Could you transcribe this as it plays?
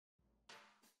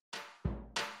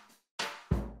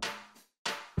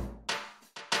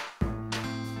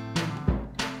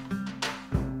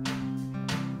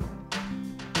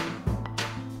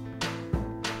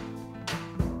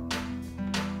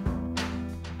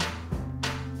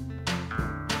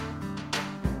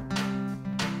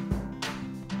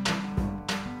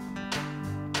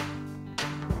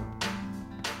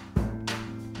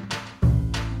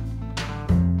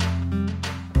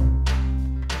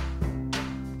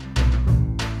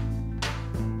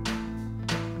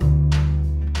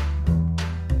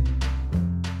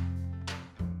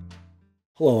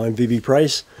Hello, I'm V.B.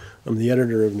 Price. I'm the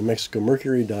editor of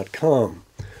NewMexicoMercury.com.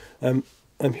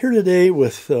 I'm here today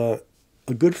with a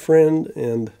good friend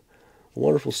and a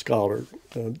wonderful scholar,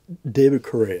 David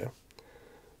Correia,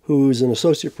 who's an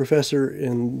associate professor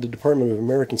in the Department of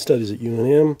American Studies at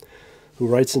UNM, who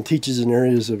writes and teaches in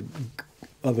areas of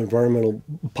environmental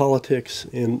politics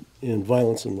and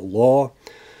violence in the law,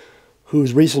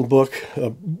 whose recent book,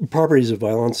 Properties of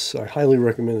Violence, I highly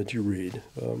recommend that you read.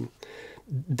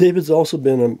 David's also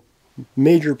been a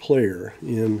major player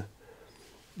in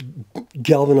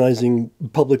galvanizing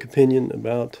public opinion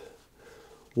about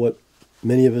what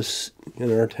many of us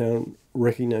in our town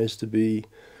recognize to be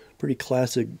pretty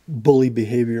classic bully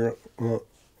behavior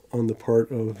on the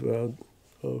part of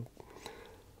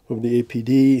the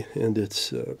APD and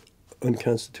its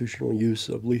unconstitutional use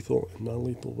of lethal and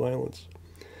non-lethal violence.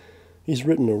 He's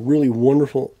written a really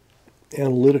wonderful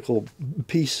analytical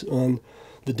piece on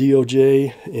the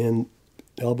DOJ and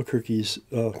Albuquerque's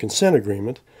consent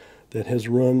agreement that has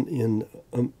run in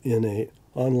a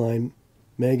online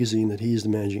magazine that he's the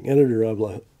managing editor of,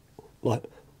 La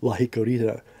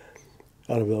Jicarita,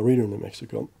 out of El Rito, New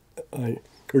Mexico. I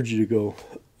urge you to go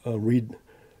read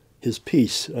his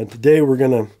piece. Today we're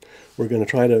gonna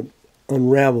try to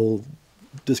unravel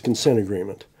this consent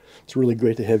agreement. It's really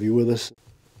great to have you with us.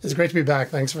 It's great to be back.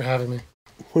 Thanks for having me.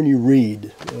 When you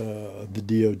read the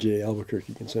DOJ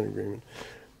Albuquerque consent agreement,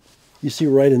 you see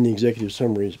right in the executive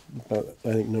summaries, about,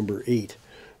 I think, number 8,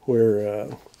 where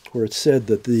it's said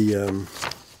that the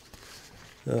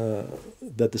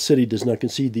city does not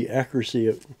concede the accuracy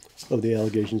of the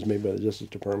allegations made by the Justice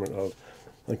Department of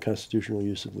unconstitutional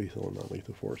use of lethal and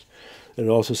non-lethal force. And it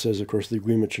also says, of course, the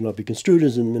agreement should not be construed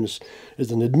as an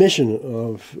admission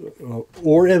of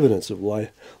or evidence of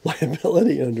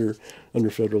liability under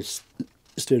federal,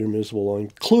 state, or municipal law,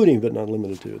 including but not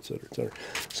limited to, et cetera, et cetera.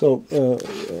 So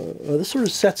this sort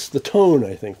of sets the tone,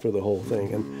 I think, for the whole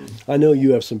thing. And I know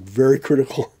you have some very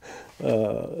critical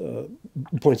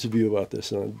points of view about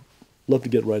this, and I'd love to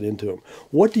get right into them.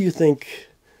 What do you think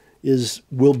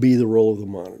will be the role of the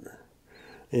monitor?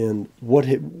 And what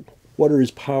are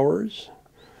his powers,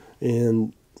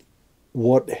 and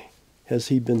what has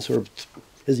he been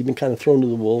kind of thrown to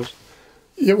the wolves?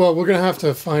 Yeah, well, we're going to have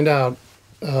to find out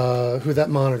who that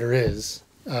monitor is.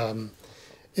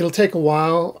 It'll take a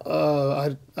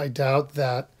while. I doubt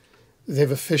that they've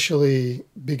officially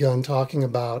begun talking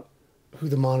about who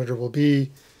the monitor will be.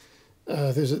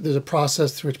 There's a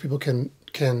process through which people can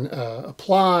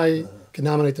apply, can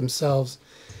nominate themselves.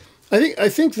 I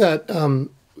think that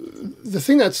the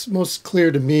thing that's most clear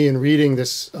to me in reading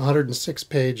this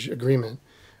 106-page agreement,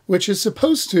 which is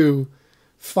supposed to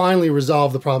finally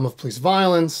resolve the problem of police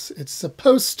violence, it's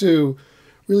supposed to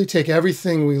really take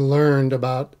everything we learned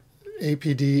about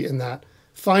APD in that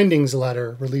findings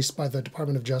letter released by the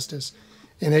Department of Justice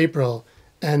in April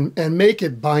and make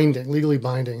it binding, legally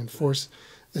binding, and force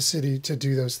the city to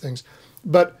do those things.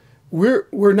 But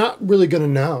we're not really going to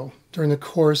know during the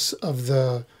course of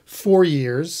the 4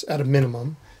 years at a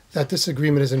minimum that this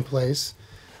agreement is in place,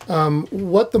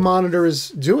 what the monitor is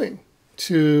doing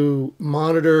to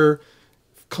monitor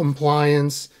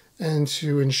compliance and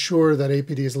to ensure that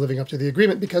APD is living up to the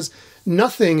agreement, because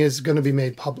nothing is going to be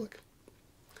made public.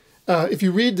 If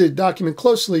you read the document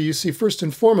closely, you see first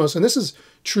and foremost, and this is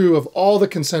true of all the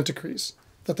consent decrees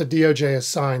that the DOJ has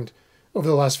signed over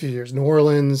the last few years, New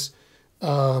Orleans,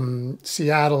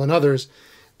 Seattle, and others,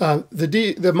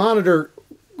 the monitor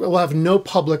will have no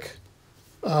public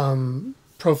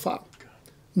profile.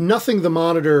 Nothing the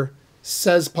monitor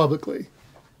says publicly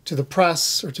to the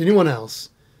press or to anyone else.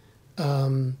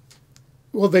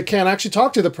 Well, they can't actually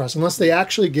talk to the press unless they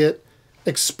actually get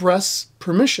express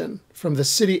permission from the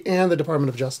city and the Department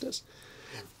of Justice.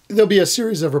 There'll be a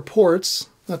series of reports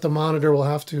that the monitor will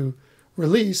have to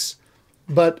release,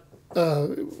 but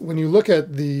when you look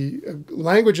at the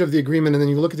language of the agreement and then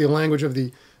you look at the language of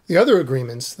the other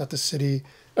agreements that the city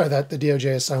or that the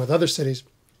DOJ has signed with other cities,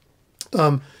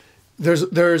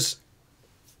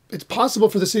 it's possible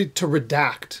for the city to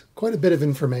redact quite a bit of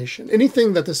information.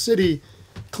 Anything that the city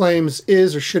claims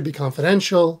is or should be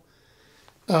confidential,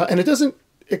 and it doesn't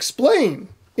explain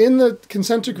in the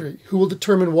consent decree who will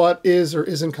determine what is or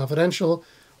isn't confidential,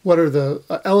 what are the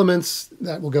elements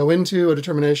that will go into a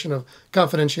determination of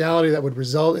confidentiality that would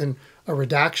result in a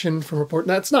redaction from report.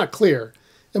 That's not clear.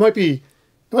 It might be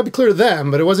clear to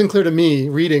them, but it wasn't clear to me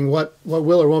reading what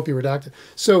will or won't be redacted.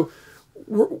 So,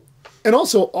 and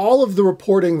also all of the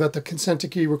reporting that the consent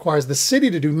decree requires the city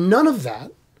to do, none of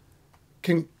that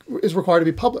is required to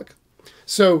be public.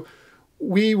 So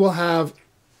we will have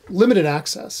limited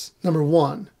access, number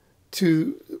one,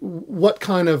 to what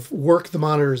kind of work the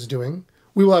monitor is doing,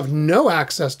 we will have no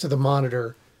access to the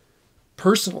monitor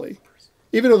personally.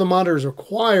 Even though the monitor is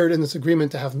required in this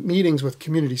agreement to have meetings with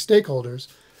community stakeholders,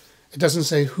 it doesn't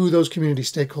say who those community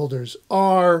stakeholders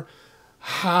are,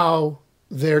 how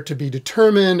they're to be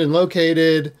determined and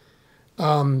located,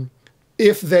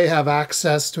 if they have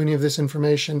access to any of this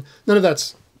information. None of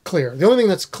that's clear. The only thing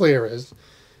that's clear is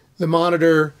the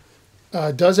monitor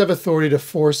does have authority to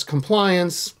force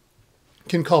compliance,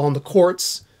 can call on the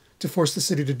courts to force the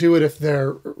city to do it if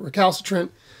they're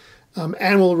recalcitrant,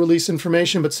 and will release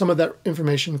information, but some of that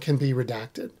information can be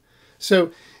redacted.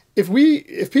 So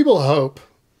if people hope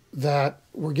that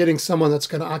we're getting someone that's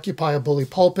going to occupy a bully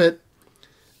pulpit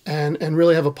and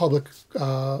really have a public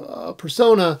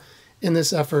persona in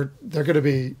this effort, they're going to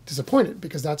be disappointed,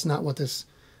 because that's not what this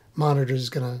monitor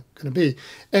is going to be.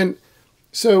 And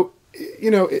so,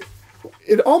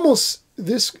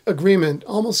 this agreement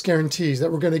almost guarantees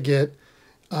that we're going to get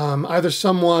either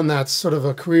someone that's sort of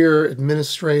a career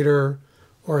administrator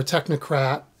or a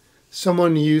technocrat,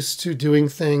 someone used to doing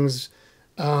things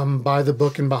by the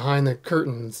book and behind the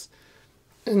curtains.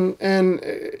 And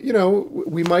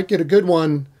we might get a good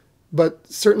one,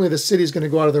 but certainly the city's going to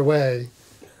go out of their way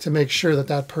to make sure that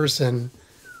that person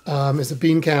is a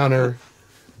bean counter,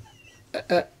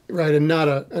 right, and not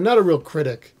a real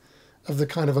critic of the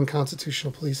kind of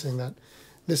unconstitutional policing that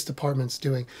this department's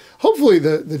doing. Hopefully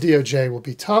the DOJ will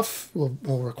be tough,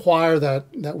 will require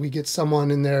that we get someone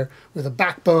in there with a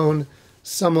backbone,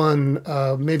 someone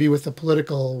maybe with the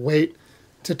political weight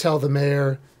to tell the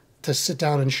mayor to sit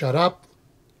down and shut up,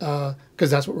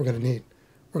 because that's what we're going to need.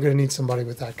 We're going to need somebody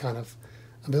with that kind of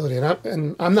ability.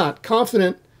 And I'm not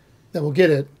confident that we'll get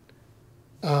it.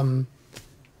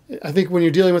 I think when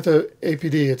you're dealing with the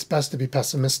APD, it's best to be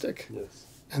pessimistic. Yes.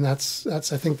 And that's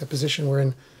I think the position we're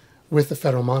in with the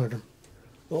federal monitor.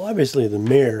 Well, obviously the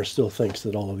mayor still thinks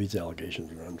that all of these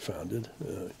allegations are unfounded.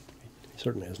 He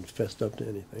certainly hasn't fessed up to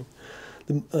anything.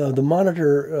 The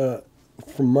monitor,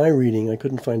 from my reading, I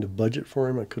couldn't find a budget for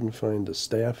him. I couldn't find a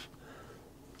staffing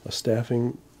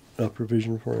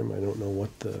provision for him. I don't know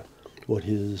what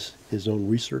his own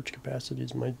research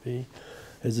capacities might be.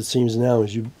 As it seems now,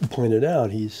 as you pointed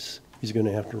out, he's going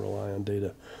to have to rely on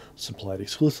data supplied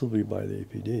exclusively by the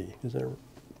APD. Is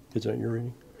that your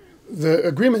reading? The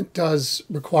agreement does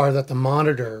require that the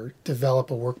monitor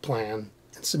develop a work plan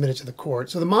and submit it to the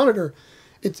court. So the monitor,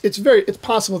 it's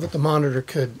possible that the monitor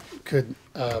could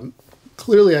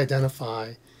clearly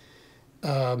identify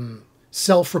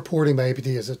self-reporting by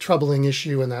APD as a troubling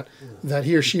issue, and that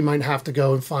he or she might have to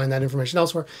go and find that information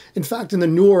elsewhere. In fact, in the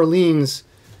New Orleans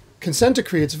consent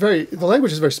decree, the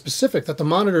language is very specific, that the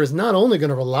monitor is not only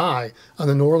going to rely on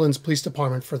the New Orleans Police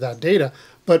Department for that data,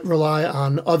 but rely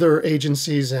on other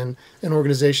agencies and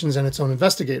organizations and its own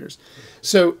investigators.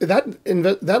 So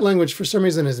that language, for some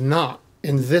reason, is not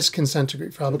in this consent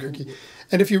decree for Albuquerque.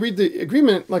 And if you read the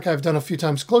agreement, like I've done a few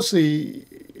times closely,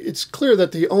 it's clear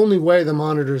that the only way the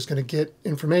monitor is going to get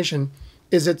information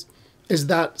is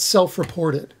that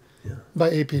self-reported by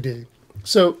APD.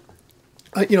 So,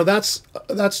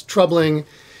 that's troubling.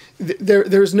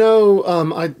 There's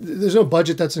no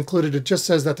budget that's included. It just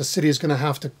says that the city is going to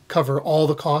have to cover all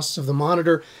the costs of the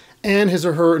monitor and his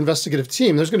or her investigative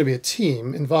team. There's going to be a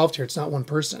team involved here. It's not one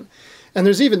person. And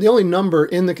there's even the only number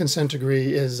in the consent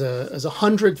decree is a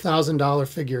 $100,000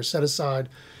 figure set aside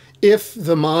if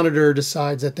the monitor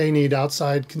decides that they need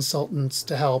outside consultants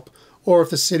to help, or if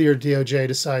the city or DOJ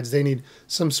decides they need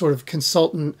some sort of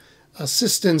consultant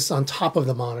assistance on top of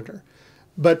the monitor.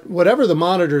 But whatever the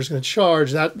monitor is going to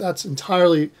charge, that's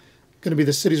entirely going to be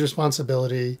the city's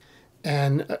responsibility,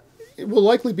 and it will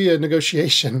likely be a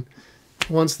negotiation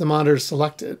once the monitor is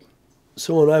selected.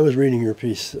 So when I was reading your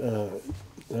piece,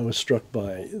 I was struck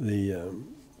by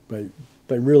by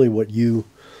really what you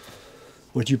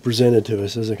presented to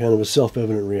us as a kind of a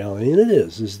self-evident reality, and it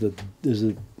is that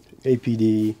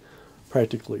APD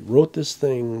practically wrote this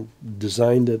thing,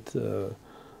 designed it,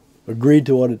 agreed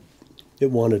to what it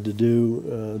wanted to do,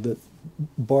 that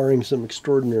barring some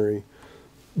extraordinary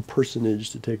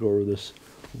personage to take over this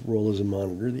role as a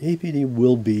monitor, the APD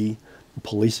will be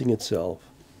policing itself,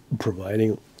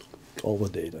 providing all the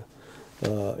data.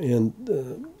 And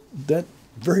that's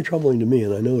very troubling to me,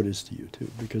 and I know it is to you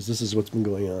too, because this is what's been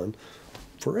going on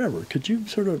forever. Could you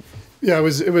sort of... Yeah,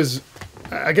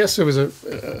 I guess it was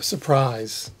a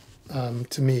surprise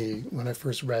to me when I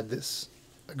first read this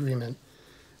agreement,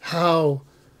 how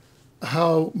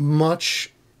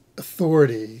much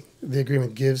authority the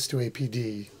agreement gives to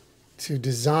APD to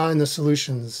design the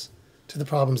solutions to the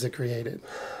problems it created.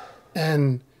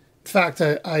 And in fact,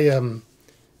 I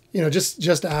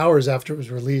just hours after it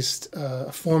was released,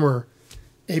 a former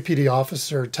APD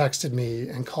officer texted me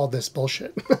and called this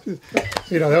bullshit.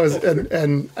 That was,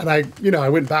 and I, I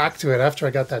went back to it after I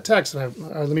got that text, and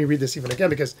let me read this even again,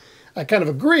 because I kind of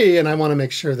agree, and I want to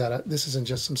make sure that this isn't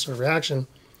just some sort of reaction.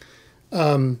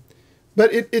 But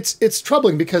it's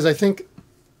troubling, because I think,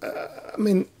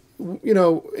 in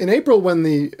April, when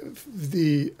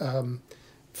the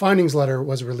findings letter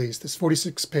was released, this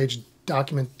 46-page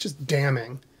document just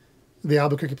damning the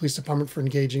Albuquerque Police Department for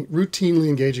routinely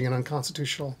engaging in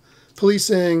unconstitutional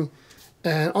policing,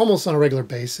 and almost on a regular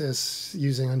basis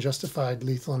using unjustified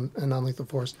lethal and non-lethal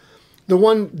force. The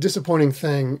one disappointing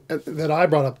thing that I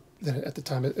brought up at the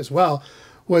time as well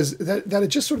was that it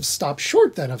just sort of stopped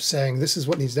short then of saying this is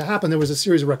what needs to happen. There was a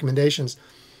series of recommendations.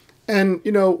 And,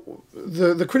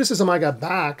 the criticism I got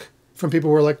back from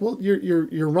people were like, well,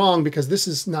 you're wrong, because this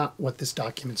is not what this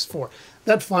document's for.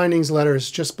 That findings letter is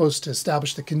just supposed to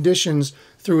establish the conditions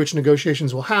through which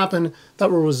negotiations will happen. That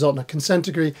will result in a consent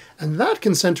decree. And that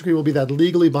consent decree will be that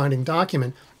legally binding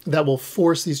document that will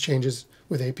force these changes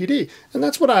with APD. And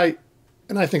that's what I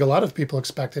think a lot of people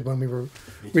expected when we were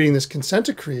reading this consent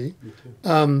decree.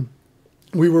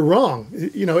 We were wrong.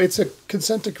 It's a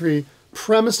consent decree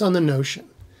premised on the notion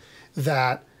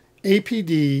that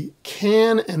APD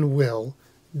can and will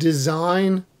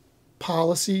design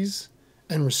policies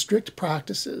and restrict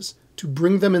practices to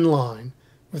bring them in line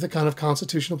with the kind of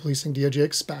constitutional policing DOJ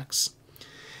expects.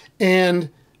 And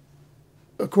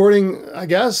according, I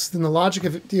guess, in the logic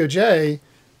of DOJ,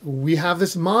 we have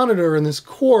this monitor in this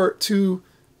court to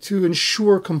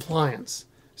ensure compliance.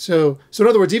 So in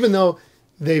other words, even though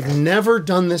they've never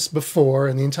done this before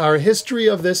in the entire history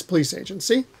of this police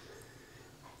agency,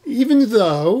 even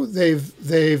though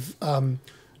they've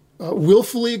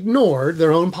willfully ignored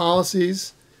their own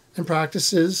policies and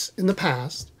practices in the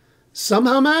past,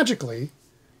 somehow magically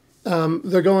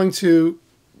they're going to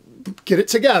get it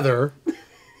together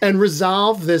and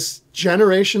resolve this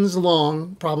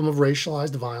generations-long problem of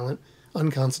racialized, violent,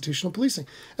 unconstitutional policing.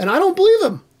 And I don't believe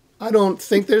them. I don't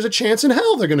think there's a chance in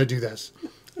hell they're going to do this.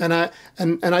 And I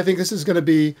think this is going to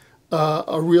be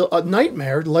a real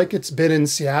nightmare, like it's been in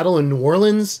Seattle and New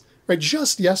Orleans, right?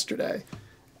 Just yesterday,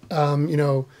 an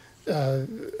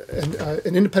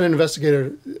independent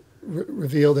investigator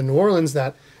revealed in New Orleans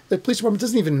that the police department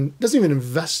doesn't even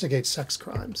investigate sex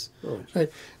crimes. Right?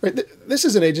 This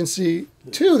is an agency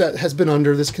too that has been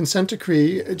under this consent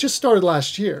decree. It just started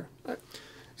last year, right,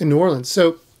 in New Orleans.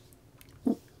 So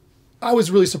I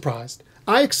was really surprised.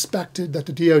 I expected that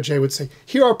the DOJ would say,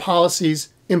 here are policies,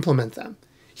 implement them.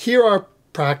 Here are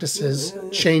practices,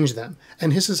 change them.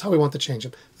 And this is how we want to change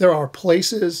them. There are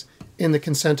places in the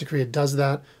consent decree it does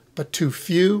that, but too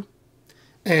few.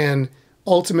 And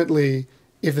ultimately,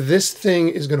 if this thing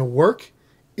is going to work,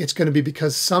 it's going to be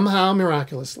because somehow,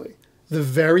 miraculously, the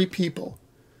very people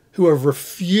who have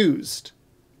refused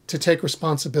to take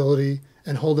responsibility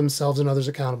and hold themselves and others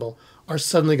accountable are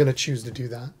suddenly going to choose to do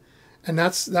that. And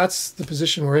that's the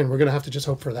position we're in. We're going to have to just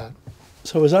hope for that.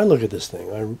 So as I look at this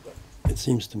thing, it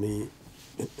seems to me,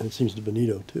 and it seems to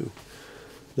Benito too,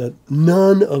 that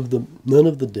none of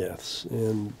the deaths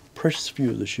and precious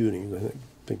few of the shootings, I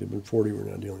think there've been 40 we're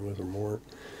now dealing with or more,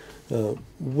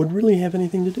 would really have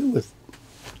anything to do with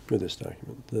this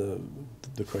document. The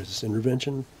crisis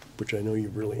intervention, which I know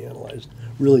you've really analyzed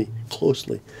really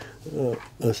closely,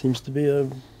 seems to be a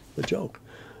joke.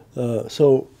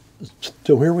 So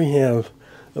here we have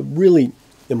a really,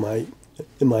 in my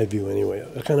view anyway,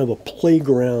 a kind of a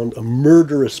playground, a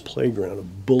murderous playground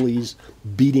of bullies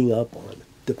beating up on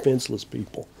defenseless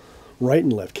people, right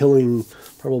and left, killing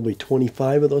probably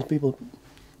 25 of those people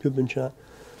who've been shot,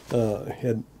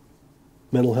 had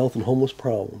mental health and homeless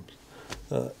problems.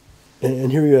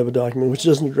 And here you have a document which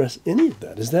doesn't address any of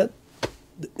that. Is that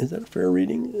a fair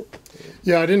reading?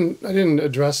 Yeah, I didn't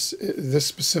address this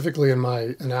specifically in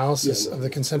my analysis of the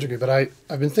consent decree, but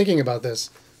I've been thinking about this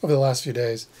over the last few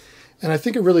days, and I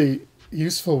think a really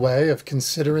useful way of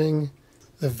considering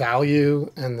the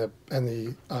value and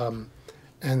the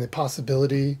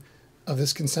possibility of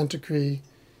this consent decree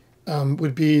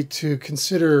would be to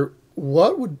consider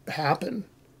what would happen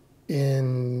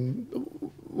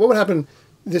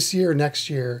this year, next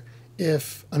year,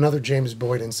 if another James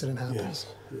Boyd incident happens,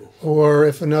 or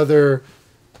if another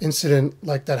incident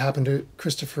like that happened to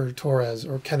Christopher Torres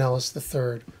or Ken Ellis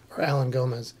III or Alan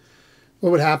Gomez.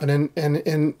 What would happen?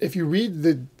 And if you read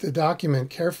the document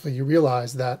carefully, you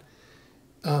realize that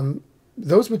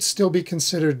those would still be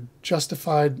considered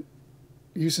justified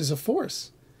uses of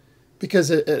force. Because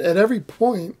at every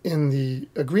point in the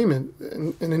agreement,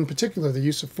 and in particular the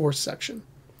use of force section,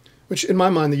 which in my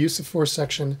mind the use of force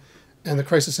section and the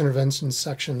crisis intervention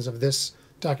sections of this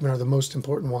document are the most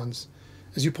important ones.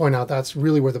 as you point out, that's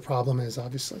really where the problem is,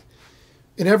 obviously.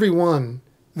 In every one,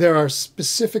 there are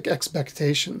specific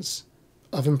expectations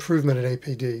of improvement at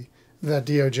APD that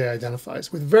DOJ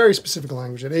identifies with very specific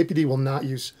language. That APD will not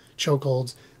use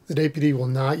chokeholds, that APD will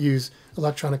not use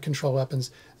electronic control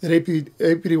weapons, that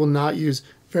APD will not use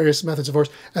various methods of force.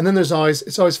 And then it's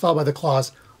always followed by the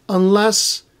clause,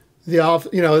 unless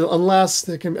unless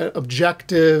there can be an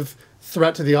objective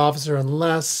threat to the officer,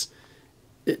 unless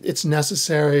it's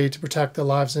necessary to protect the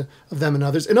lives of them and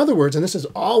others. In other words, and this has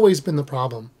always been the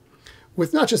problem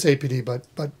with not just APD, but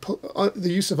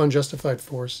the use of unjustified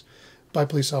force by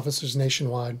police officers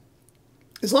nationwide.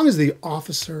 As long as the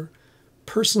officer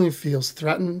personally feels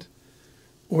threatened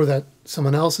or that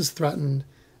someone else is threatened,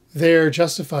 they're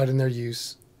justified in their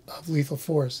use of lethal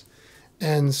force.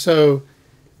 And so,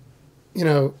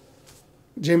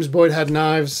 James Boyd had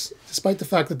knives, despite the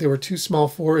fact that they were 2 small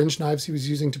 4-inch knives he was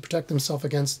using to protect himself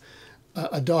against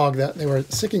a dog that they were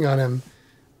sicking on him.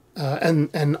 And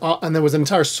there was an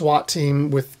entire SWAT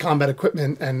team with combat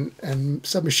equipment and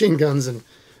submachine guns and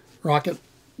rocket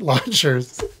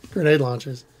launchers, grenade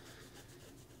launchers.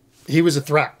 He was a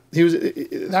threat.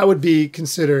 That would be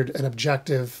considered an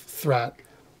objective threat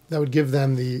that would give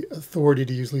them the authority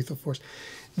to use lethal force.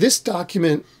 This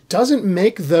document doesn't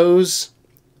make those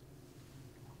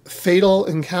fatal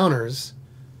encounters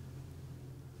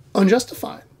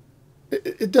unjustified.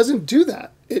 It doesn't do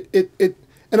that.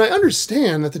 And I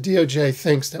understand that the DOJ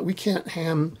thinks that we can't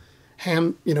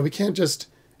we can't just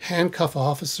handcuff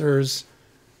officers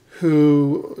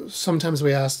who sometimes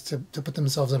we ask to put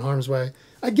themselves in harm's way.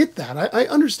 I get that. I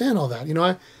understand all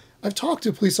that. I've talked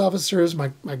to police officers.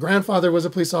 My grandfather was a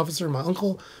police officer. My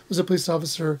uncle was a police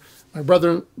officer. My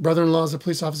brother-in-law is a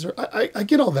police officer. I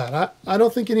get all that. I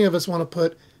don't think any of us want to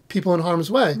put people in harm's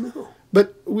way. No.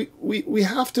 But we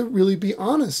have to really be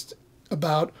honest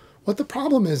about what the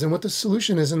problem is and what the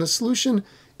solution is. And the solution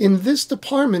in this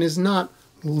department is not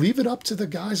leave it up to the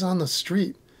guys on the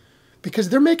street, because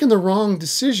they're making the wrong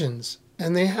decisions,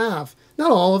 and they have.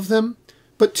 Not all of them,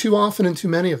 but too often and too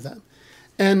many of them.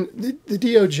 And the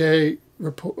DOJ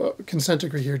consent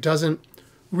decree here doesn't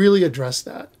really address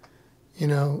that.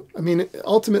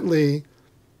 Ultimately,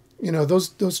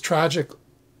 those tragic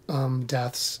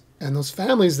deaths and those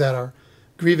families that are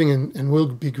grieving and will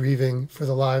be grieving for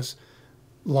the lives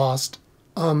lost,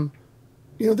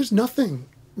 there's nothing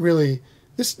really.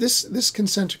 This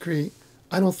consent decree,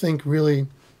 I don't think, really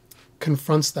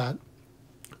confronts that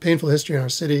painful history in our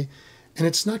city, and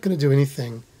it's not going to do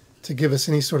anything to give us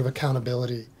any sort of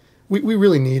accountability. We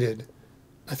really needed,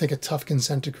 I think, a tough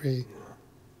consent decree,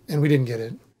 and we didn't get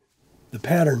it. The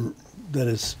pattern that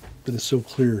is so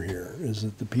clear here is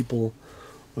that the people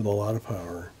with a lot of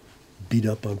power beat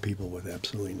up on people with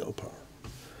absolutely no power.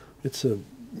 It's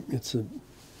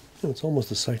almost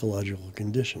a psychological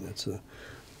condition.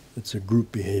 It's a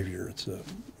group behavior. It's a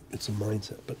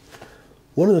mindset. But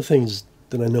one of the things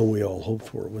that I know we all hoped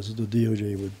for was that the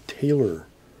DOJ would tailor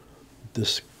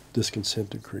this consent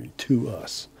decree to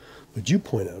us. But you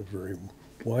point out very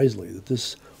wisely that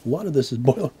a lot of this is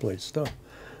boilerplate stuff.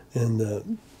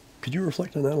 And could you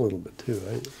reflect on that a little bit too?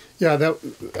 Yeah,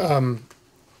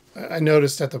 I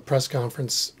noticed at the press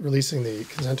conference releasing the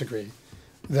consent decree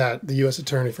that the U.S.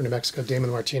 Attorney for New Mexico, Damon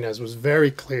Martinez, was very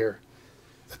clear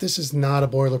that this is not a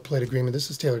boilerplate agreement.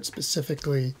 This is tailored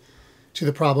specifically to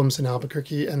the problems in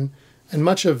Albuquerque, and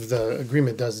much of the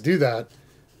agreement does do that,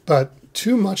 but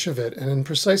too much of it, and in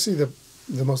precisely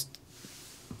the most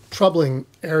troubling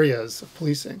areas of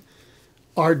policing,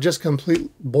 are just complete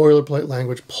boilerplate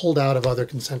language pulled out of other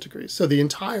consent decrees. So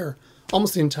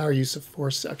almost the entire use of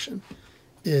force section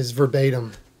is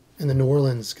verbatim in the New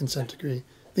Orleans consent decree.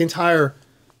 The entire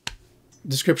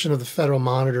description of the federal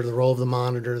monitor, the role of the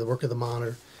monitor, the work of the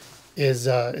monitor, is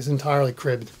entirely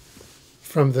cribbed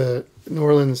from the New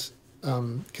Orleans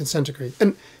consent decree.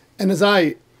 And as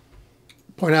I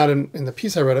point out in the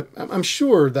piece I wrote, I'm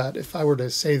sure that if I were to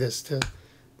say this to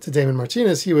Damon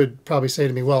Martinez, he would probably say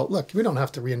to me, "Well, look, we don't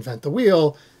have to reinvent the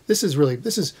wheel. This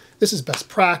is best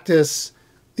practice.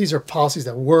 These are policies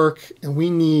that work, and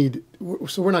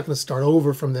so we're not going to start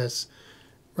over from this."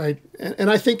 Right.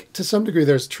 And I think to some degree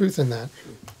there's truth in that.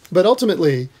 But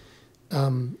ultimately,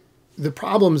 the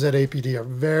problems at APD are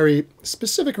very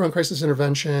specific around crisis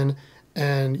intervention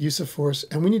and use of force,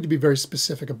 and we need to be very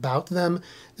specific about them.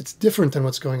 It's different than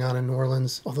what's going on in New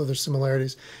Orleans, although there's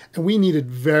similarities. And we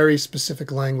needed very specific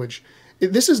language.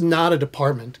 This is not a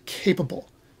department capable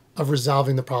of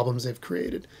resolving the problems they've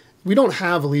created. We don't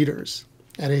have leaders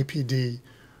at APD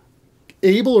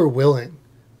able or willing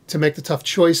to make the tough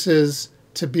choices,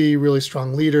 to be really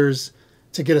strong leaders,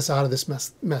 to get us out of this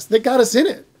mess. They got us in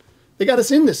it. They got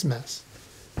us in this mess.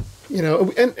 You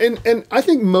know, and I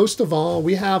think most of all,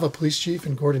 we have a police chief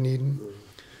in Gordon Eden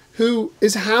who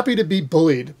is happy to be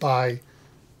bullied by,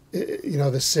 you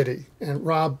know, the city. And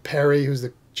Rob Perry, who's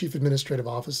the chief administrative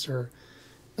officer,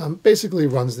 basically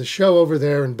runs the show over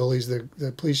there and bullies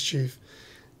the police chief.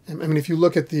 I mean, if you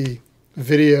look at the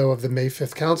video of the May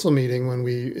 5th council meeting when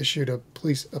we issued a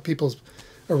people's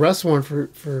arrest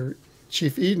warrant for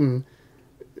Chief Eden,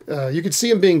 you could see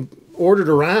him being ordered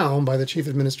around by the chief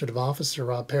administrative officer,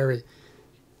 Rob Perry.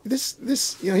 This,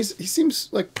 you know, he seems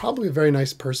like probably a very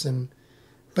nice person,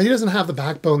 but he doesn't have the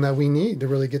backbone that we need to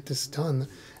really get this done.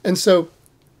 And so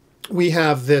we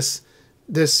have this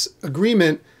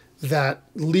agreement that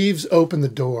leaves open the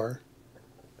door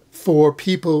for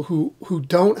people who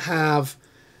don't have,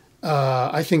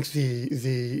 I think, the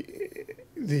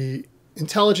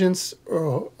intelligence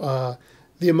or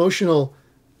the emotional,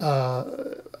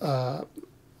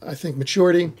 I think,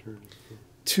 maturity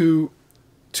to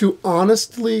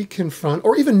honestly confront,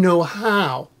 or even know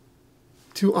how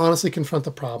to honestly confront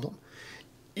the problem.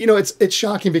 You know, it's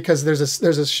shocking because in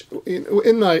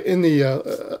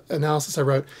the analysis I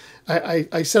wrote,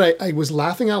 I said I was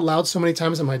laughing out loud so many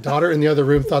times, and my daughter in the other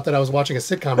room thought that I was watching a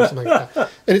sitcom or something like that.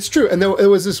 And it's true. And there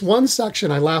was this one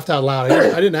section I laughed out loud.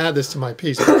 I didn't add this to my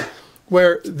piece,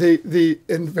 where the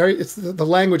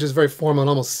language is very formal and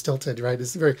almost stilted, right?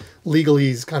 It's a very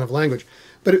legalese kind of language.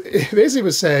 But it basically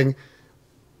was saying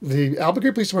the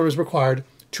Albuquerque Police Department was required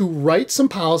to write some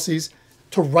policies,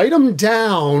 to write them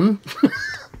down,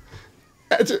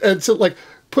 and to like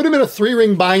put them in a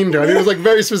 3-ring binder. I mean, it was like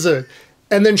very specific.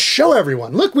 And then show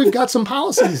everyone, look, we've got some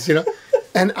policies, you know?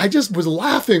 And I just was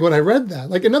laughing when I read that.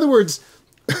 Like, in other words,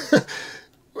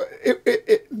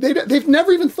 they've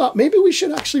never even thought, maybe we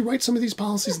should actually write some of these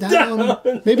policies down.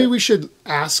 Maybe we should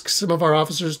ask some of our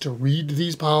officers to read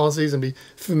these policies and be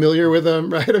familiar with them,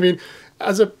 right? I mean,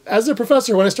 as a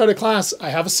professor, when I start a class, I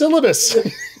have a syllabus.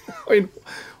 I mean,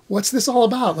 what's this all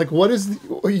about? Like, what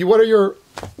are your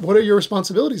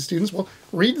responsibilities, students? Well,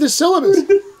 read the syllabus.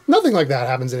 Nothing like that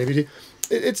happens at APD.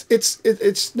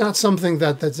 It's not something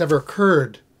that's ever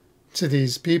occurred to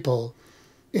these people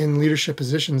in leadership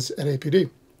positions at APD.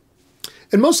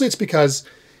 And mostly it's because,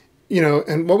 you know,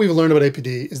 and what we've learned about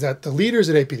APD is that the leaders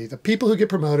at APD, the people who get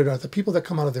promoted, are the people that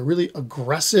come out of the really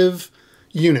aggressive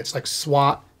units like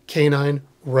SWAT, K9,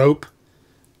 Rope,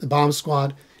 the bomb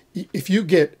squad. If you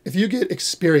get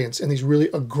experience in these really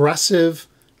aggressive,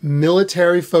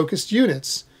 military-focused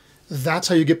units, that's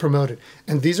how you get promoted.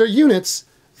 And these are units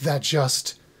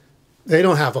that they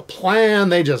don't have a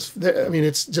plan. I mean,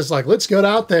 it's just like, let's get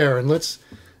out there and let's,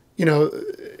 you know,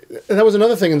 and that was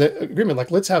another thing in the agreement. Like,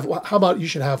 how about you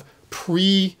should have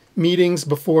pre-meetings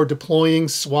before deploying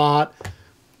SWAT,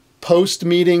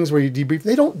 post-meetings where you debrief.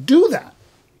 They don't do that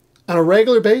on a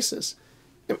regular basis.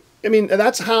 I mean,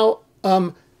 that's how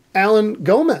Alan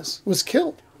Gomez was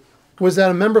killed, was that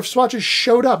a member of SWAT just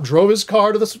showed up, drove his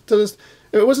car to this.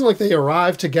 It wasn't like they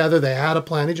arrived together, they had a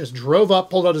plan. He just drove up,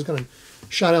 pulled out his gun, and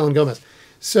shot Alan Gomez.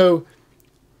 So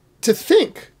to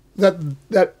think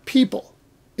that people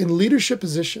in leadership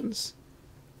positions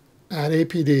at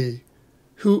APD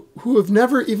who have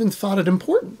never even thought it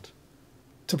important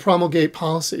to promulgate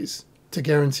policies to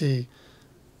guarantee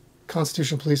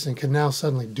constitutional policing can now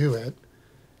suddenly do it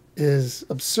is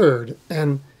absurd.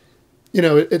 And, you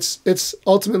know, it's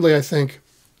ultimately, I think,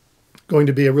 going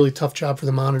to be a really tough job for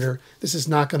the monitor. This is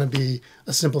not going to be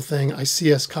a simple thing. I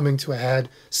see us coming to a head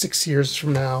 6 years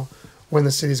from now when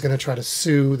the city's going to try to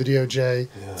sue the DOJ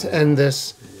to end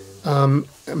this. And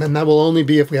that will only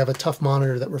be if we have a tough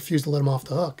monitor that refuses to let them off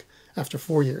the hook after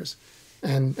 4 years.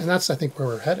 And that's, I think, where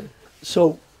we're headed.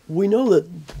 So we know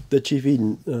that Chief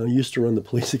Eden used to run the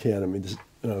police academy,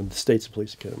 the state's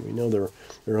police academy. We know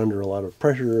they're under a lot of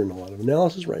pressure and a lot of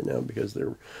analysis right now because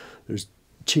there's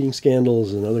cheating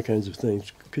scandals and other kinds of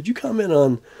things. Could you comment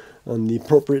on the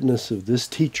appropriateness of this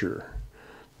teacher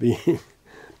being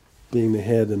the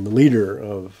head and the leader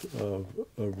of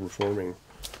reforming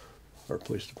our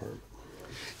police department?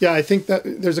 Yeah, I think that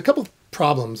there's a couple of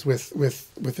problems with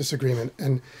this agreement,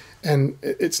 and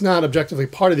it's not objectively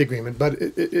part of the agreement, but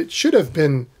it should have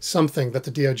been something that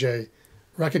the DOJ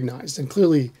recognized and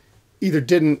clearly either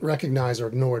didn't recognize or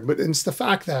ignored. But it's the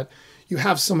fact that you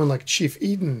have someone like Chief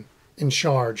Eden in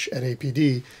charge at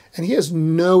APD, and he has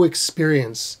no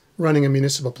experience running a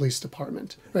municipal police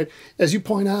department, right? As you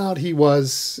point out, he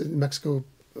was in Mexico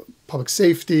Public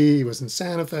Safety, he was in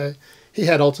Santa Fe. He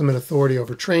had ultimate authority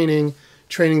over training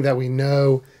that we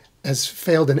know has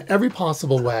failed in every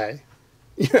possible way.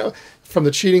 You know, from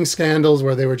the cheating scandals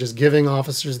where they were just giving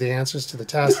officers the answers to the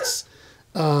tests,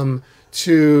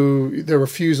 to their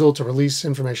refusal to release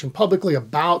information publicly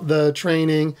about the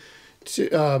training,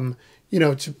 to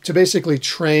basically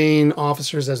train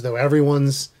officers as though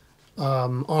everyone's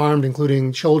armed,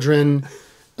 including children,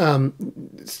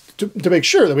 to make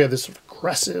sure that we have this sort of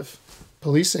aggressive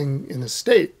policing in the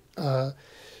state.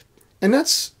 And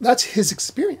that's his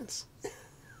experience.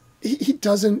 He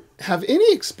doesn't have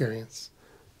any experience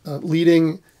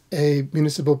leading a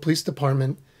municipal police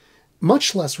department,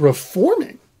 much less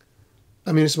reforming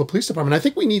a municipal police department. I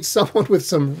think we need someone with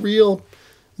some real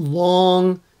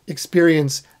long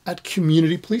experience at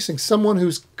community policing, someone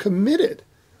who's committed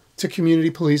to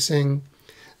community policing,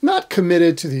 not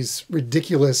committed to these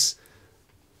ridiculous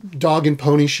dog and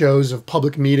pony shows of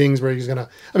public meetings where he's going to...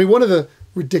 I mean, one of the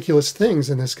ridiculous things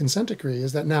in this consent decree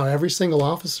is that now every single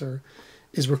officer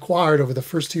is required over the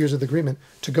first 2 years of the agreement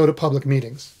to go to public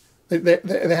meetings.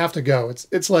 They have to go.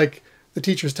 It's like the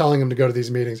teacher's telling them to go to these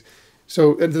meetings.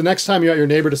 So the next time you're at your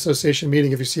neighborhood association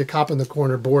meeting, if you see a cop in the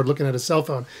corner bored looking at his cell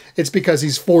phone, it's because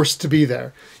he's forced to be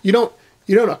there. You don't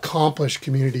accomplish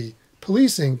community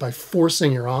policing by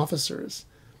forcing your officers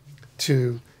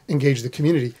to engage the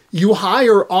community. You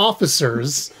hire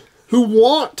officers who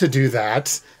want to do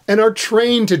that and are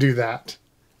trained to do that.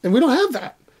 And we don't have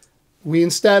that. We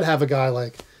instead have a guy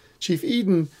like Chief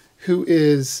Eden who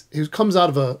comes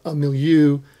out of a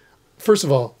milieu, first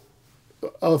of all,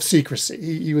 of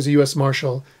secrecy. He was a U.S.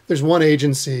 Marshal. There's one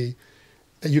agency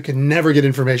that you can never get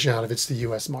information out of. It's the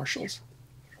U.S. Marshals.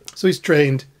 So he's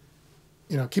trained,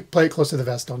 play it close to the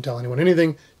vest. Don't tell anyone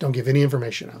anything. Don't give any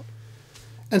information out.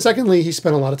 And secondly, he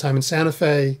spent a lot of time in Santa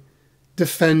Fe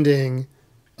defending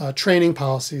training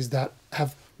policies that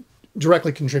have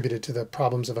directly contributed to the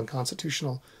problems of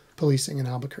unconstitutional policing in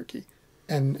Albuquerque.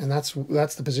 And that's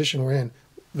the position we're in.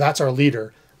 That's our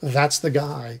leader. That's the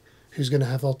guy who's going to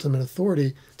have ultimate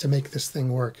authority to make this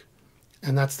thing work.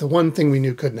 And that's the one thing we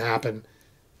knew couldn't happen,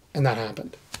 and that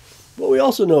happened. Well, we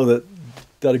also know that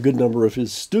a good number of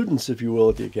his students, if you will,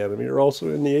 at the academy are also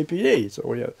in the APD. So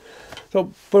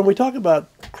when we talk about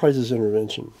crisis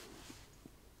intervention,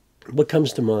 what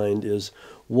comes to mind is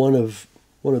one of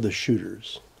the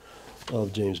shooters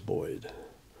of James Boyd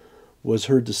was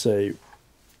heard to say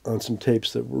on some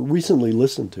tapes that were recently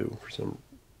listened to,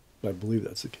 I believe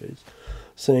that's the case,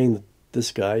 saying that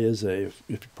this guy is if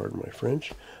you pardon my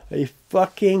French, a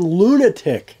fucking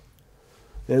lunatic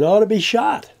and ought to be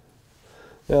shot.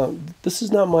 Now, this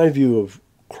is not my view of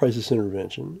crisis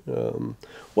intervention.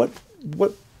 What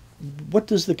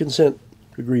does the consent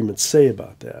agreement say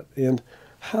about that? And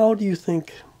how do you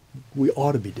think we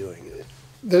ought to be doing it?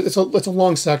 It's a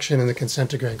long section in the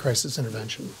consent decree on crisis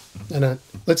intervention. And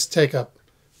let's take up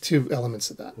two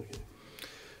elements of that. Okay.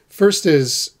 First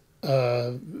is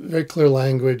very clear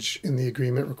language in the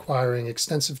agreement requiring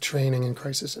extensive training in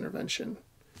crisis intervention.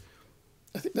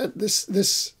 I think that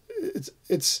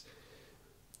it's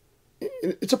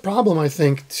a problem, I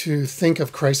think, to think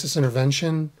of crisis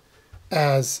intervention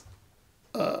as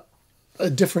a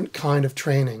different kind of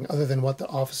training other than what the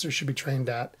officers should be trained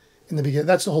at in the beginning.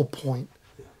 That's the whole point.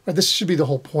 Right? This should be the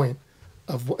whole point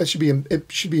of it should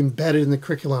be embedded in the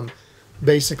curriculum.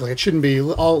 Basically, it shouldn't be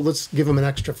let's give them an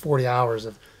extra 40 hours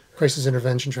of crisis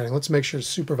intervention training. Let's make sure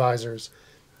supervisors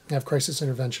have crisis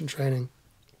intervention training,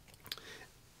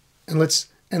 and let's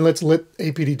let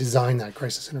APD design that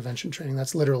crisis intervention training.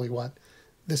 That's literally what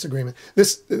this agreement.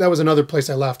 That was another place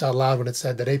I laughed out loud when it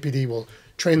said that APD will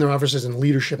train their officers in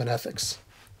leadership and ethics.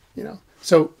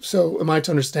 So am I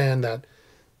to understand that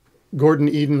Gordon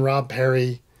Eden, Rob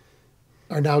Perry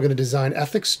are now going to design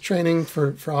ethics training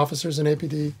for officers in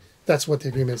APD? That's what the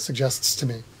agreement suggests to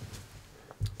me.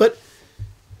 But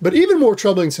even more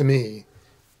troubling to me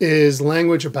is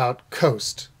language about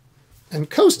COAST. And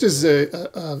COAST is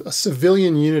a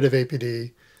civilian unit of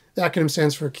APD. The acronym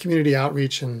stands for Community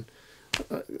Outreach, and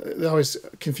it always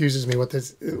confuses me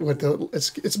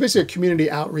it's basically a community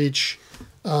outreach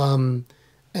and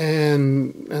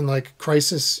like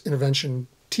crisis intervention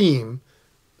team,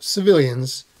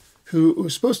 civilians who are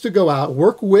supposed to go out,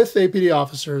 work with APD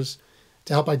officers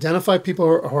to help identify people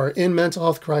who are in mental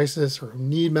health crisis or who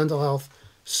need mental health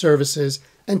services,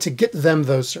 and to get them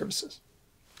those services.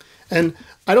 And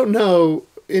I don't know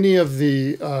any of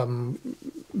the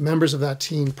members of that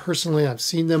team personally. I've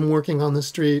seen them working on the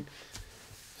street.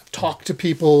 I've talked to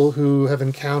people who have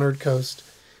encountered COAST.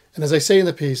 And as I say in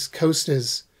the piece, COAST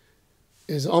is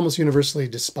almost universally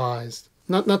despised.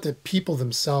 Not that people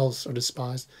themselves are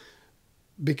despised,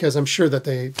 because I'm sure that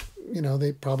they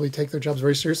probably take their jobs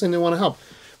very seriously and they want to help.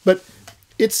 But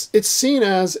it's seen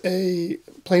as a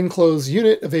plainclothes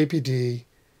unit of APD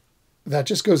that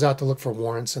just goes out to look for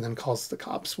warrants and then calls the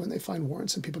cops when they find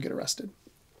warrants and people get arrested.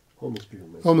 Homeless people.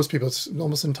 Homeless people. It's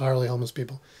almost entirely homeless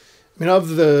people. I mean, of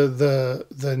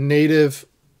the native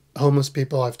homeless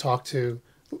people I've talked to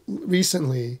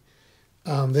recently,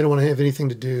 they don't want to have anything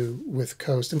to do with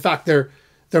Coast. In fact, they're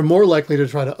more likely to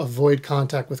try to avoid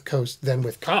contact with Coast than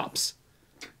with cops,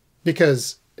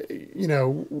 because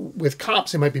with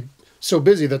cops they might be so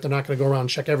busy that they're not going to go around and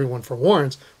check everyone for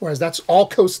warrants, whereas that's all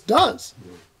Coast does,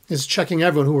 is checking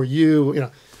everyone. Who are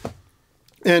you?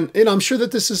 And I'm sure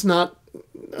that this is not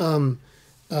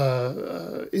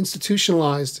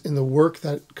institutionalized in the work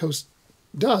that Coast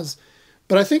does,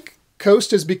 but I think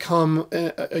Coast has become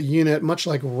a unit much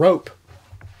like ROPE,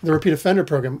 the Repeat Offender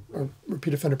Program or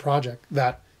Repeat Offender Project,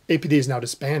 that APD is now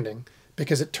disbanding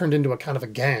because it turned into a kind of a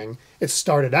gang. It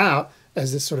started out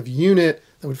as this sort of unit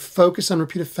that would focus on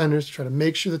repeat offenders, to try to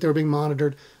make sure that they were being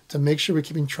monitored, to make sure we're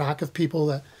keeping track of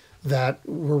people that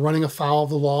were running afoul of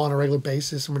the law on a regular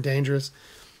basis and were dangerous.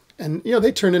 And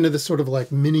they turned into this sort of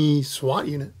like mini SWAT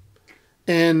unit.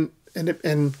 And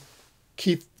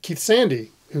Keith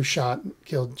Sandy, who shot and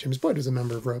killed James Boyd, was a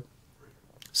member of ROPE.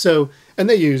 So, and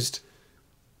they used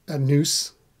a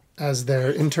noose as their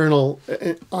internal,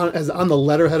 as on the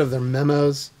letterhead of their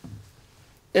memos.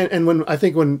 And when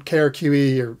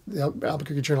KRQE or the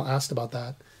Albuquerque Journal asked about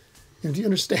that, do you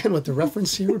understand what the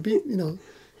reference here would be?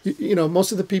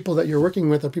 Most of the people that you're working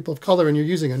with are people of color, and you're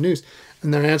using a noose.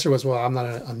 And their answer was, well,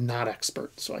 I'm not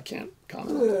expert, so I can't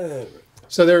comment on that.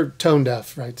 So they're tone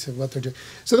deaf, right, to what they're doing.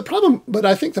 So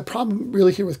I think the problem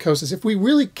really here with Coast is, if we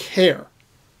really care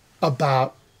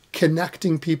about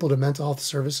connecting people to mental health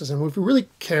services, and if we really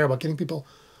care about getting people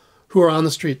who are on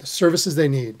the street the services they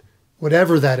need,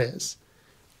 whatever that is,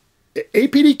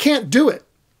 APD can't do it.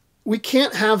 We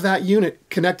can't have that unit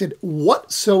connected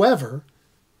whatsoever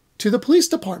to the police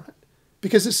department,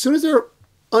 because as soon as they're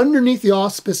underneath the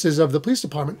auspices of the police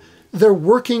department, they're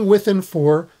working with and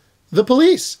for the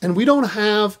police. And we don't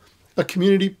have a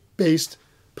community-based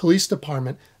police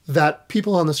department that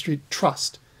people on the street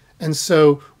trust. And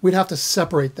so we'd have to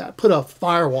separate that, put a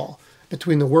firewall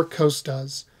between the work Coast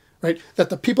does, right? That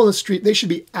the people on the street, they should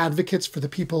be advocates for the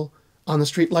people on the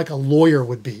street like a lawyer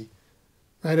would be,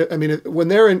 right? I mean,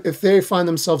 if they find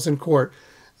themselves in court,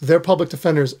 their public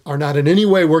defenders are not in any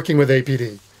way working with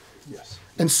APD. Yes.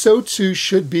 And so too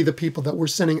should be the people that we're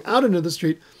sending out into the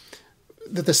street,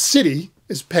 that the city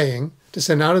is paying to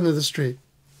send out into the street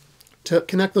to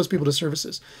connect those people to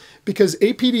services. Because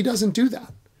APD doesn't do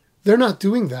that. They're not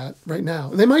doing that right now.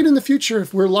 They might in the future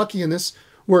if we're lucky and this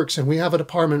works and we have a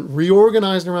department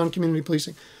reorganized around community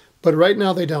policing. But right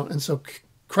now they don't. And so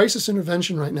crisis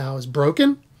intervention right now is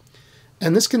broken.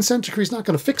 And this consent decree is not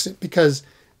going to fix it, because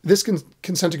this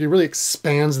consent decree really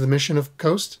expands the mission of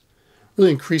Coast,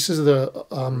 really increases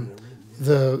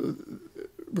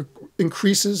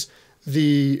increases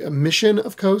the mission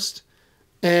of Coast,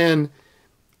 and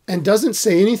doesn't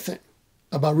say anything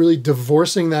about really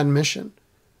divorcing that mission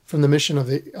from the mission of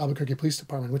the Albuquerque Police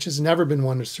Department, which has never been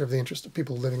one to serve the interest of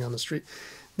people living on the street.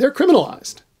 They're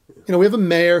criminalized. We have a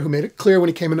mayor who made it clear when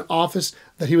he came into office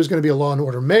that he was going to be a law and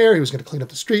order mayor. He was going to clean up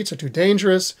the streets. They're too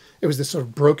dangerous. It was this sort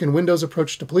of broken windows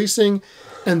approach to policing.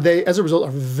 And they, as a result,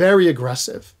 are very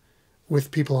aggressive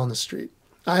with people on the street.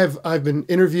 I've been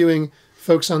interviewing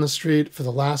folks on the street for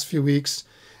the last few weeks,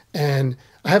 and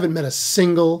I haven't met a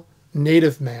single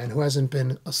Native man who hasn't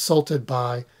been assaulted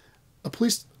by a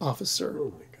police officer.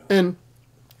 Oh my God. And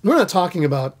we're not talking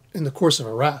about in the course of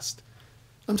arrest.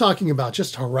 I'm talking about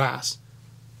just harassed,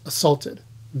 assaulted,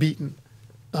 beaten,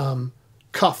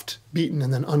 cuffed, beaten,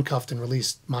 and then uncuffed and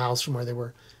released miles from where they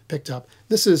were picked up.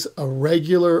 This is a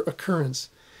regular occurrence.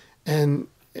 And,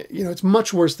 it's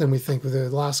much worse than we think. With the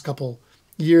last couple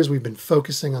years, we've been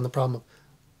focusing on the problem of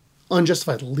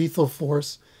unjustified lethal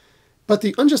force. But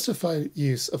the unjustified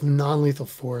use of non-lethal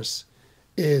force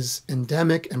is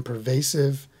endemic and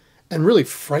pervasive and really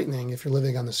frightening if you're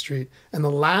living on the street. And the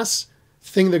last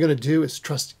thing they're going to do is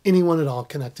trust anyone at all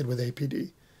connected with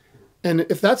APD. And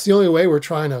if that's the only way we're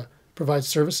trying to provide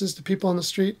services to people on the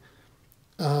street,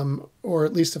 or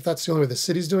at least if that's the only way the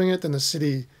city's doing it, then the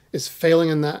city is failing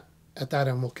in that at that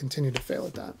and will continue to fail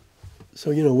at that.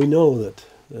 So, we know that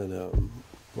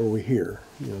or we hear,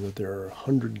 that there are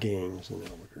 100 gangs in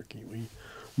Albuquerque. We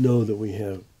know that we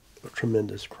have a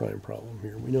tremendous crime problem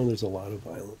here. We know there's a lot of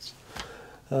violence.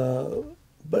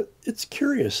 But it's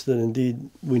curious that indeed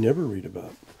we never read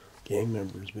about gang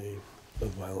members being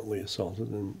violently assaulted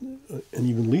and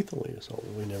even lethally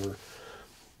assaulted. We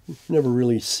never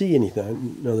really see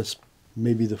anything. Now, this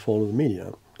may be the fault of the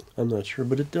media. I'm not sure,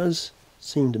 but it does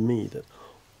seem to me that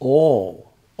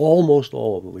almost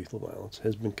all of the lethal violence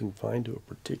has been confined to a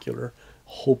particular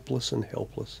hopeless and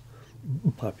helpless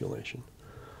population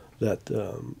that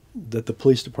the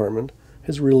police department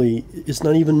is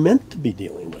not even meant to be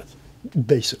dealing with,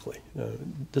 basically.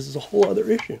 This is a whole other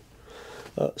issue.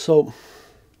 So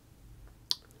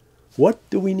what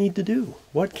do we need to do?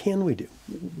 What can we do?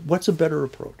 What's a better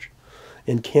approach?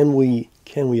 And can we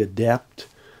adapt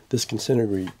this consent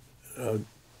agreement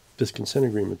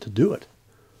to do it?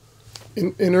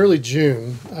 In early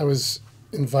June, I was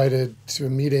invited to a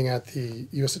meeting at the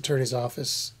U.S. Attorney's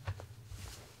Office,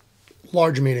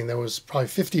 large meeting. There was probably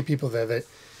 50 people there.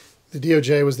 The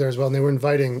DOJ was there as well, and they were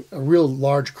inviting a real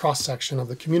large cross-section of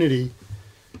the community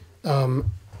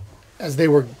as they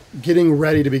were getting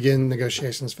ready to begin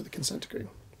negotiations for the consent decree.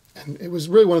 And it was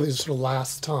really one of these sort of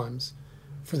last times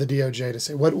for the DOJ to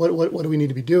say, what do we need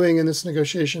to be doing in this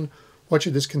negotiation? What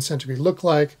should this consent decree look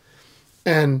like?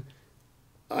 And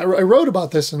I wrote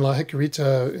about this in La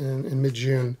Jicarita in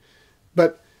mid-June,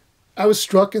 but I was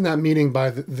struck in that meeting by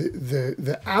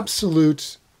the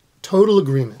absolute total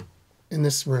agreement in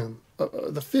this room,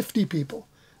 the 50 people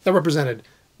that represented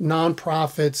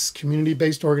nonprofits,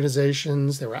 community-based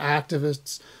organizations. There were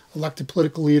activists, elected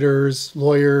political leaders,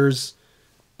 lawyers.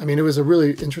 I mean, it was a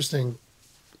really interesting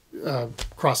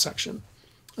cross-section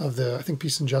of the, I think,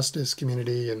 peace and justice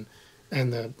community and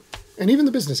even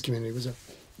the business community was there.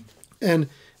 And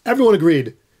everyone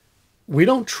agreed, we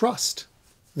don't trust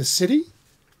the city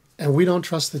and we don't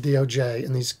trust the DOJ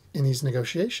in these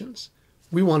negotiations.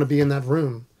 We want to be in that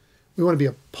room. We want to be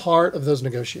a part of those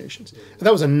negotiations. And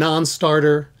that was a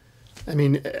non-starter. I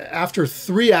mean, after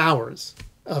 3 hours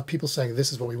of people saying,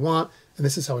 this is what we want, and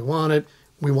this is how we want it,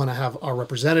 we want to have our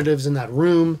representatives in that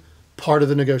room, part of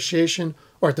the negotiation,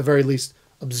 or at the very least,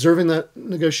 observing that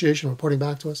negotiation, reporting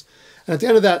back to us. And at the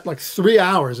end of that, like 3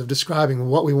 hours of describing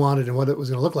what we wanted and what it was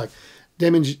going to look like,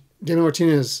 Damon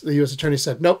Martinez, the U.S. attorney,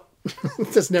 said, nope,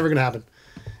 that's never going to happen.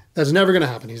 That's never going to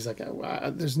happen. He's like,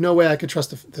 there's no way I could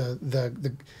trust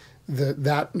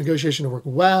that negotiation to work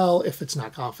well if it's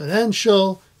not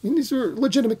confidential. I mean, these were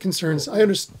legitimate concerns. I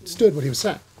understood what he was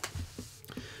saying.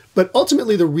 But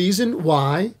ultimately, the reason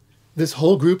why this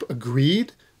whole group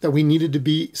agreed that we needed to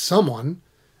be someone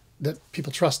that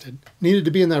people trusted, needed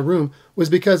to be in that room, was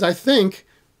because I think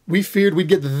we feared we'd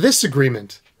get this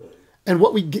agreement. And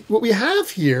what we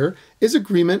have here is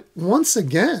agreement once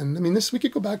again. I mean, we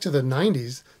could go back to the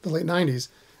 90s, the late 90s,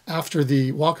 after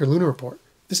the Walker-Luna report.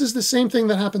 This is the same thing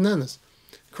that happened then. This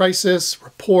crisis,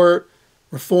 report,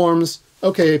 reforms.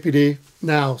 Okay, APD,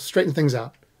 now straighten things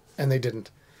out. And they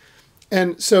didn't.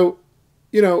 And so,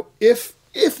 you know, if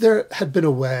there had been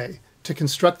a way to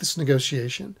construct this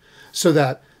negotiation so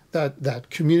that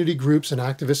community groups and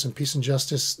activists and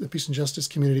the peace and justice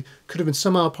community could have been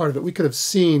somehow a part of it, we could have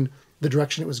seen the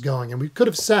direction it was going. And we could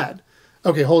have said,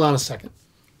 okay, hold on a second.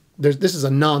 This is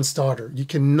a non-starter. You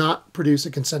cannot produce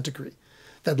a consent decree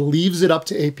that leaves it up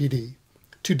to APD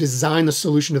to design the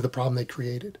solution to the problem they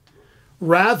created.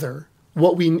 Rather,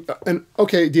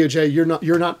 okay, DOJ,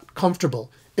 you're not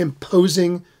comfortable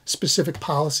imposing specific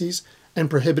policies and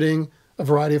prohibiting a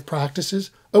variety of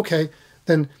practices. Okay,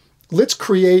 then let's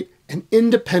create an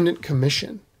independent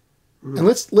commission, and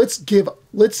let's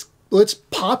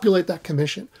populate that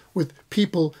commission with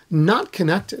people not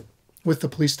connected with the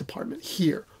police department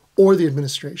here or the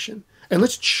administration, and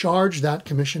let's charge that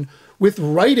commission with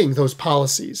writing those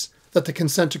policies that the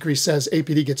consent decree says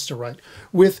APD gets to write,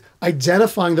 with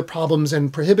identifying the problems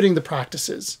and prohibiting the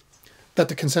practices that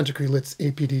the consent decree lets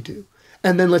APD do,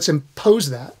 and then let's impose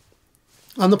that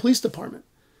on the police department.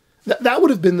 That would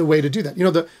have been the way to do that. You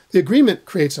know, the agreement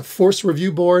creates a force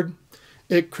review board.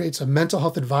 It creates a mental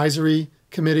health advisory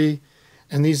committee.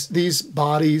 And these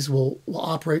bodies will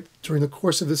operate during the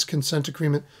course of this consent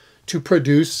agreement to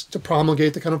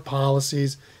promulgate the kind of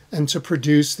policies and to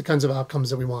produce the kinds of outcomes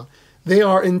that we want. They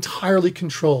are entirely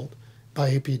controlled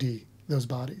by APD, those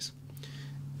bodies.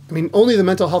 I mean, only the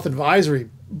mental health advisory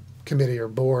committee or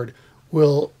board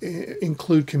will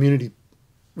include community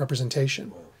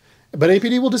representation. But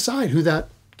APD will decide who that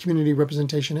community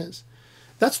representation is.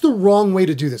 That's the wrong way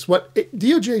to do this. What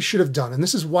DOJ should have done, and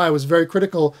this is why I was very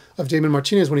critical of Damon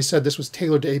Martinez when he said this was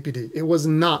tailored to APD. It was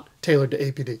not tailored to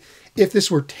APD. If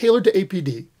this were tailored to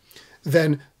APD,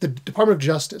 then the Department of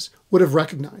Justice would have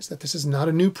recognized that this is not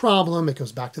a new problem. It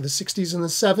goes back to the 60s and the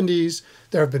 70s.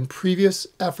 There have been previous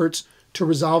efforts to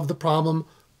resolve the problem.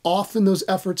 Often those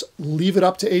efforts leave it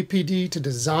up to APD to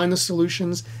design the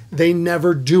solutions. They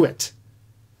never do it.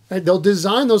 Right? They'll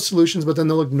design those solutions, but then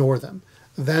they'll ignore them.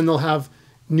 Then they'll have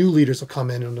new leaders will come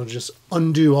in and they'll just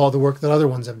undo all the work that other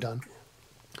ones have done.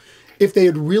 If they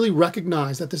had really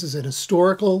recognized that this is an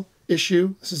historical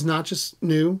issue, this is not just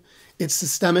new, it's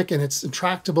systemic and it's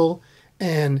intractable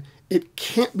and it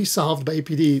can't be solved by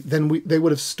APD, then they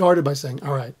would have started by saying,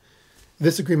 all right,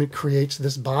 this agreement creates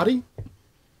this body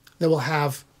that will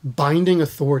have binding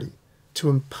authority to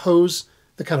impose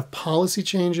the kind of policy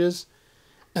changes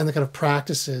and the kind of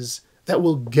practices that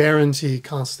will guarantee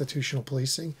constitutional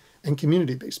policing and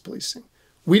community-based policing.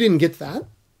 We didn't get that.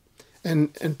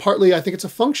 And partly, I think it's a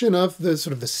function of the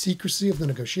sort of the secrecy of the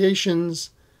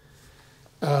negotiations,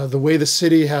 the way the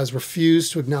city has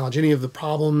refused to acknowledge any of the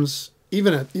problems,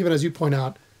 even as you point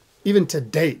out, even to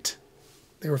date,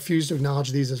 they refuse to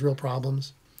acknowledge these as real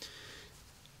problems.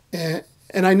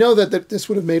 And I know that this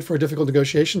would have made for a difficult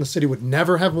negotiation. The city would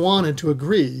never have wanted to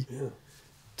agree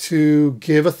to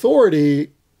give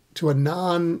authority to a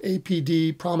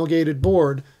non-APD promulgated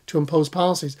board to impose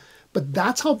policies. But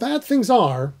that's how bad things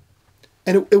are.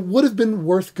 And it would have been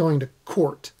worth going to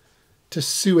court to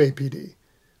sue APD.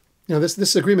 You know,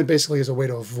 this agreement basically is a way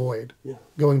to avoid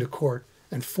going to court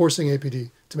and forcing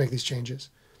APD to make these changes.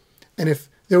 And if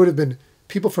there would have been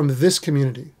people from this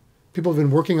community, people who have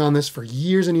been working on this for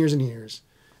years and years and years,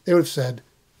 they would have said,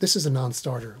 this is a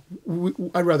non-starter.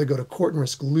 I'd rather go to court and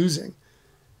risk losing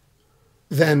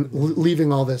than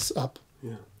leaving all this up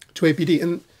to APD.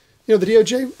 And, you know, the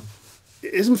DOJ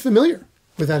isn't familiar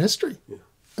with that history.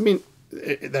 I mean,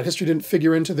 that history didn't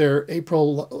figure into their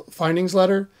April findings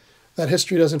letter. That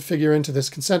history doesn't figure into this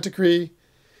consent decree.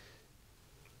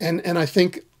 And I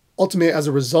think ultimately as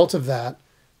a result of that,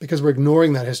 because we're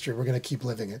ignoring that history, we're going to keep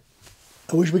living it.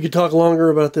 I wish we could talk longer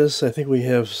about this. I think we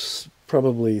have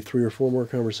probably 3 or 4 more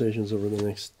conversations over the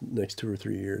next 2 or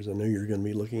 3 years. I know you're going to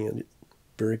be looking at it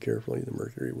very carefully. The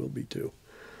Mercury will be too.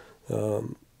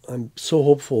 I'm so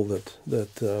hopeful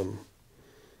that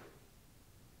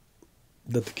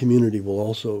the community will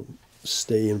also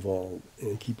stay involved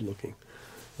and keep looking.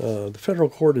 The federal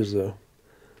court has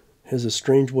a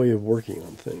strange way of working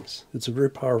on things. It's a very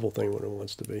powerful thing when it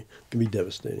wants to be. It can be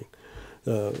devastating.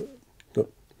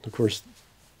 Of course,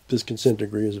 this consent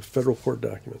decree is a federal court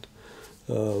document.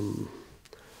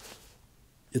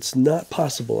 It's not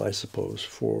possible, I suppose,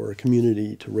 for a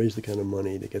community to raise the kind of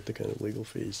money, to get the kind of legal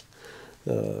fees,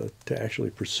 to actually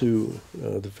pursue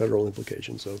the federal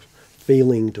implications of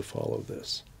failing to follow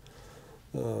this.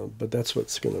 But that's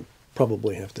what's going to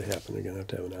probably have to happen. They're going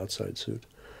to have an outside suit.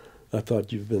 I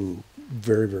thought you've been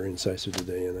very, very incisive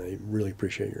today, and I really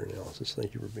appreciate your analysis.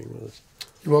 Thank you for being with us.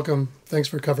 You're welcome. Thanks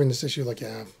for covering this issue like you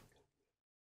have.